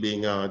sea,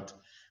 being out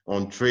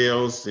on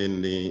trails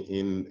in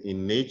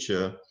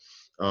nature,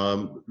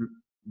 um,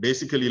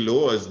 basically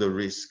lowers the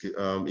risk,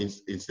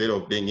 instead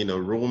of being in a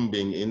room,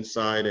 being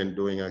inside and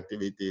doing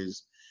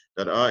activities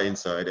that are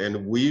inside.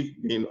 And we've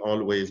been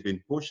always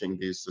been pushing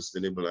these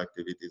sustainable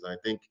activities. I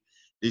think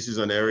this is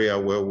an area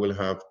where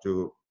we'll have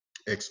to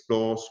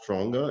explore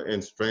stronger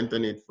and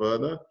strengthen it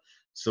further,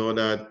 so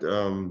that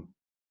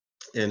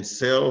and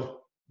sell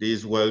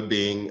these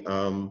well-being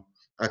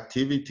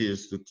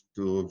activities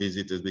to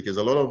visitors, because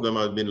a lot of them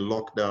have been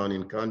locked down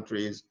in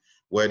countries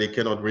where they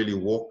cannot really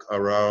walk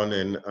around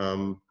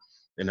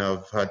and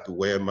have had to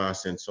wear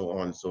masks and so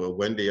on. So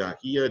when they are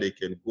here, they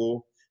can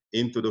go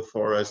into the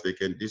forest, they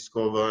can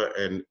discover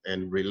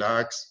and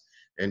relax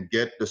and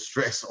get the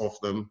stress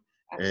off them,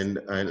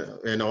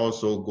 and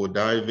also go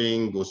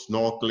diving, go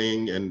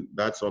snorkeling, and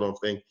that sort of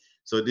thing.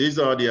 So these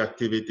are the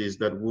activities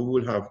that we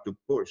will have to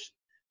push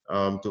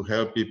to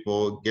help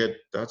people get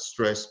that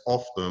stress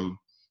off them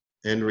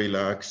and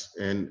relax,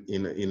 and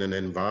in an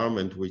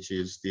environment which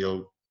is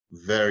still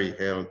very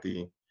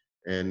healthy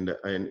and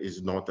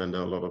is not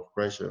under a lot of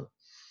pressure.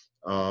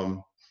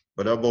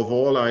 But above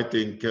all, I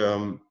think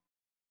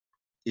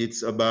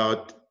it's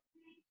about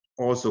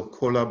also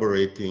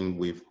collaborating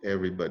with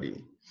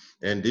everybody.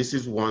 And this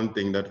is one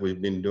thing that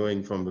we've been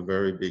doing from the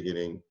very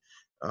beginning.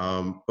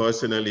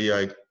 Personally,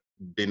 I've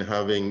been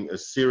having a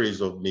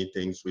series of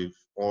meetings with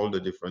all the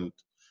different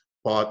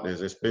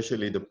partners,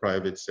 especially the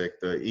private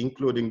sector,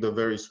 including the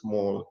very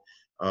small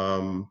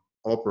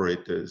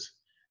operators,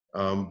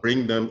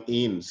 bring them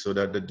in so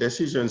that the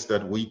decisions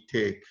that we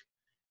take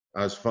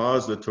as far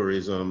as the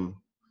tourism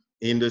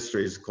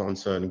industry is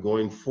concerned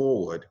going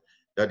forward,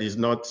 that is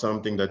not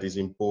something that is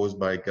imposed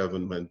by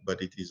government,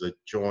 but it is a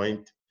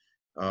joint,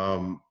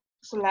 um,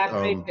 um,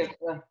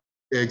 Collaborative.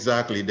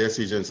 exactly,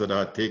 decisions that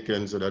are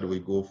taken so that we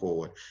go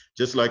forward.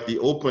 Just like the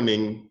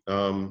opening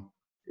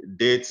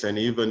dates and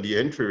even the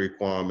entry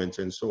requirements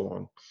and so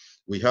on.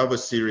 We have a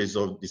series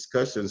of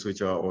discussions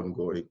which are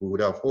ongoing. We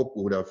would have hoped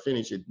we would have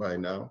finished it by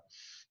now,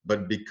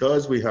 but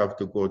because we have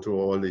to go through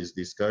all these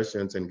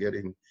discussions and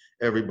getting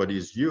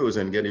everybody's views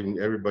and getting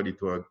everybody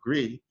to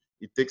agree,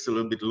 it takes a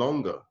little bit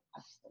longer.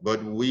 But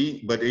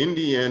in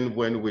the end,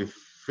 when we've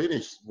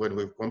finished, when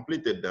we've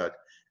completed that,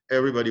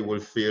 everybody will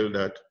feel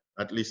that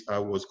at least I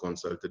was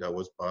consulted, I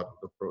was part of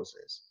the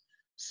process.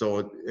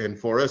 So, and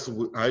for us,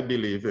 I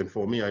believe, and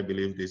for me, I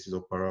believe this is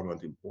of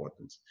paramount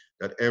importance,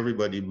 that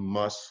everybody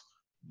must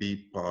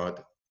be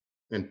part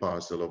and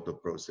parcel of the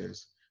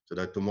process, so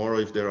that tomorrow,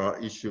 if there are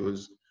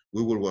issues,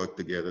 we will work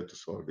together to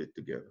solve it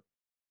together.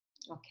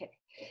 Okay.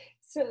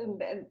 So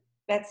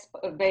that's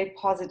a very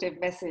positive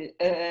message.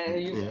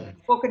 You've Yeah.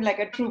 spoken like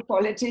a true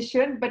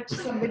politician, but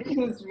somebody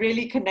who's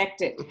really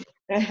connected.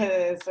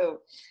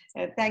 So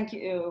thank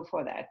you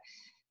for that.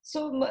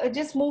 So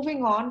just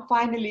moving on,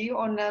 finally,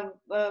 on a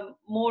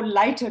more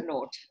lighter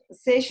note,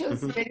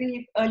 Seychelles Mhm.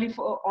 very early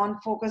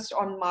on focused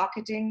on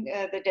marketing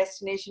the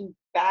destination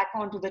back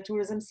onto the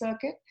tourism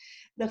circuit.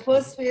 The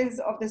first phase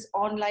of this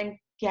online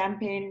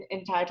campaign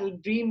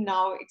entitled Dream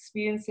Now,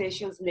 Experience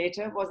Seychelles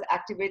Later was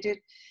activated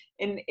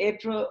in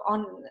April on,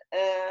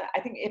 I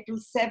think, April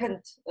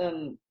 7th.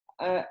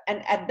 And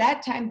at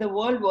that time, the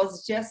world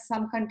was just,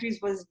 some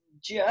countries was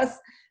just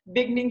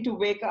beginning to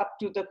wake up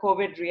to the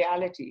COVID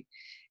reality.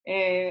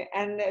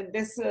 And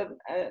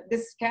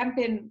this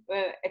campaign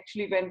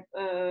actually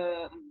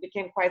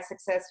became quite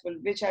successful,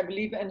 which I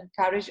believe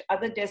encouraged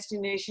other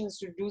destinations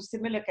to do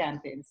similar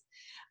campaigns.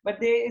 But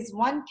there is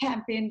one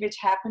campaign which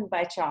happened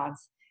by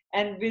chance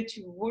and which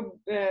would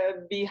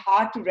be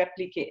hard to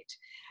replicate.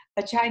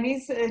 A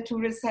Chinese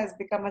tourist has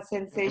become a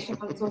sensation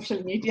on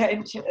social media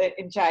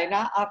in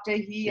China after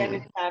he and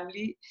his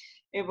family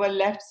were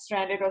left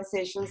stranded on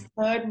Seychelles'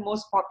 third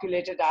most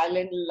populated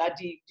island,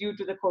 Ladi, due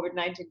to the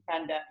COVID-19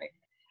 pandemic.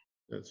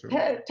 That's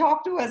right.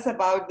 Talk to us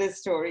about this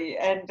story,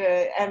 and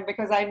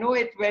because I know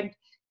it went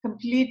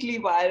completely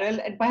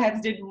viral and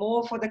perhaps did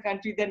more for the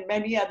country than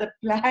many other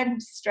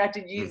planned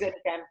strategies and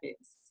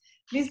campaigns.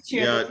 Please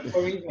share the Yeah,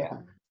 story here.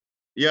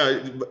 yeah.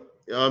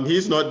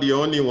 He's not the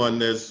only one.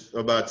 There's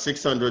about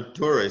 600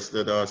 tourists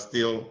that are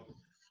still,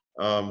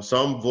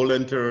 some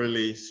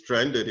voluntarily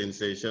stranded in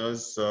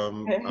Seychelles,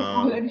 some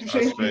are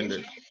Voluntarily.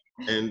 stranded,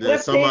 and What a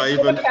some place,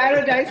 are what even. a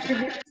paradise to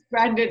be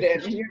stranded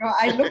in. You know,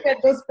 I looked at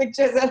those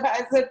pictures and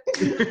I said,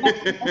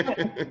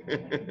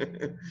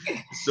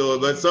 So,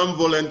 but some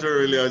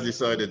voluntarily has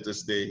decided to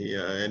stay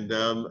here,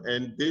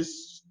 and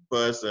this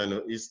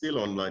person is still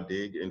on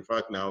Madig. In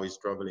fact, now he's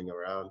traveling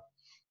around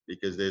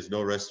because there's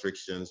no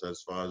restrictions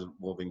as far as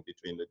moving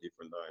between the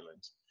different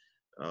islands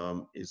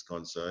is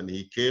concerned.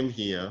 He came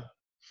here.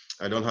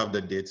 I don't have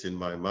the dates in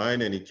my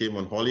mind, and he came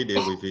on holiday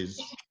with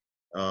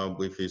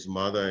his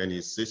mother and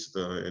his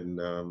sister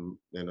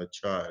and a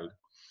child,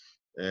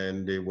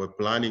 and they were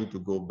planning to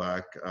go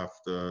back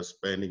after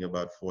spending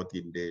about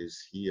 14 days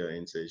here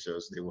in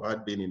Seychelles. They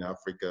had been in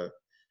Africa,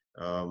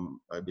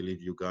 I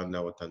believe Uganda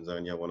or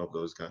Tanzania, one of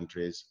those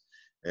countries,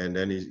 and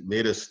then he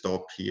made a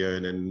stop here,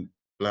 and then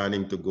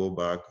planning to go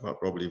back,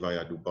 probably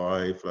via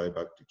Dubai, fly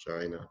back to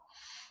China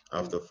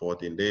after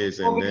 14 days,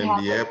 and COVID then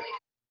happened.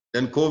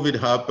 then COVID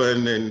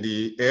happened, and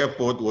the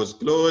airport was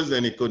closed,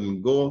 and he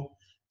couldn't go,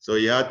 so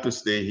he had to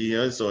stay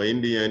here. So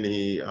in the end,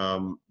 he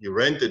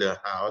rented a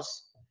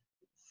house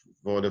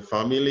for the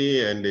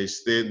family, and they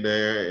stayed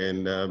there.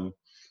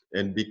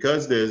 And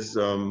because there's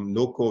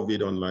no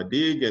COVID on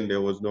Ladig and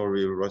there was no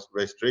real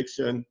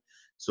restriction,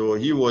 so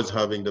he was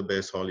having the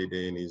best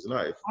holiday in his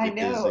life, I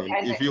because know.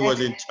 if he was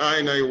in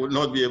China, he would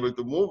not be able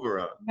to move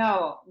around.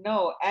 No.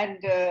 And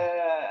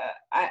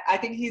I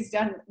think he's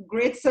done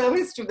great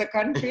service to the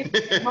country,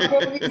 not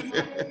only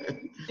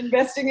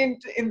investing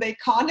in the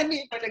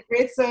economy, but a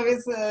great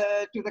service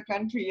to the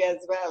country as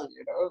well,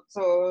 you know.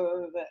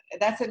 So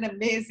that's an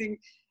amazing,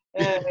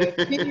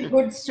 feel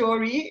good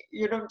story,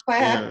 you know,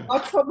 perhaps Yeah,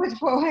 not so much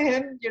for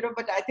him, you know,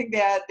 but I think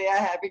they are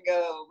having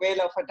a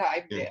whale of a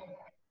time yeah. there.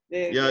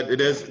 Yeah,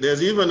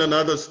 there's even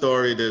another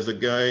story. There's a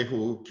guy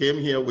who came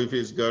here with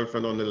his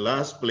girlfriend on the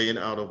last plane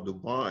out of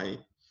Dubai.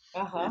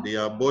 Uh-huh. They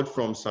are both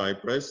from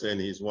Cyprus,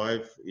 and his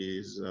wife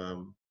is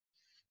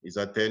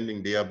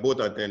attending. They are both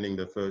attending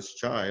the first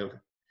child,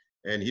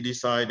 and he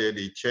decided,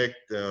 he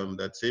checked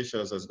that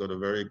Seychelles has got a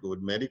very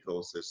good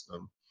medical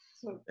system,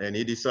 and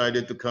he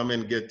decided to come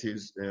and get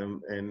his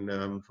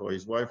for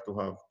his wife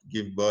to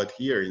give birth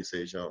here in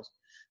Seychelles.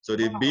 So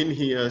they've been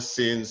here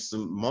since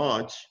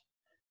March,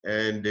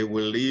 and they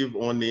will leave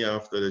only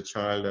after the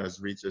child has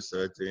reached a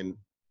certain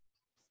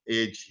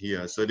age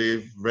here. So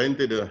they've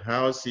rented a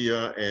house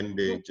here, and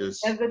they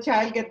just... Does the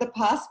child get the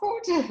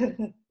passport?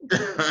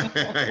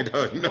 I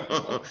don't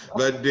know,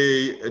 but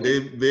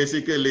they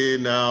basically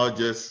now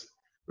just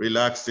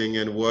relaxing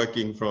and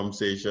working from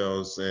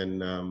Seychelles,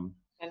 and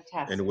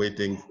Fantastic.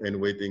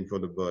 waiting for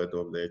the birth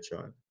of their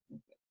child.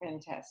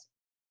 Fantastic.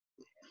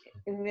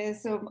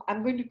 So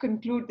I'm going to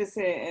conclude this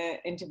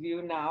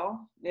interview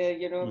now.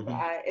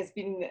 It's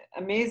been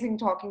amazing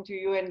talking to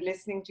you and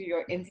listening to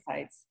your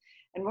insights.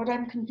 And what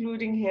I'm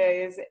concluding here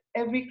is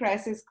every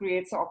crisis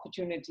creates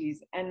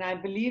opportunities. And I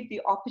believe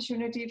the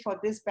opportunity for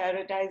this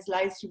paradise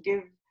lies to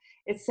give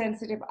its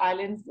sensitive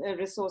islands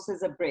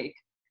resources a break,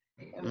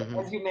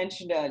 as you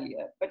mentioned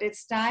earlier. But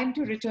it's time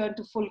to return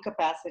to full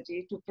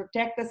capacity to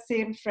protect the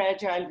same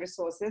fragile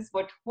resources.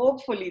 But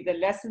hopefully the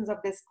lessons of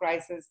this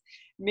crisis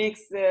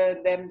makes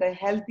them the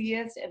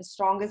healthiest and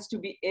strongest to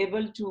be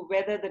able to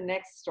weather the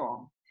next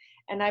storm.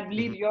 And I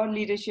believe your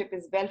leadership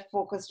is well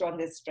focused on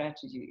this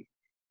strategy.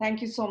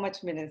 Thank you so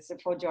much, Minister,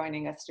 for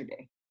joining us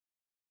today.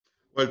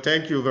 Well,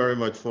 thank you very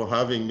much for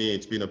having me.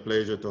 It's been a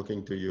pleasure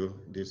talking to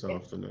you this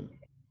afternoon.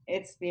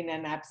 It's been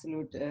an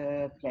absolute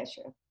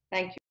pleasure.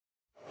 Thank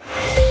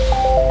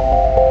you.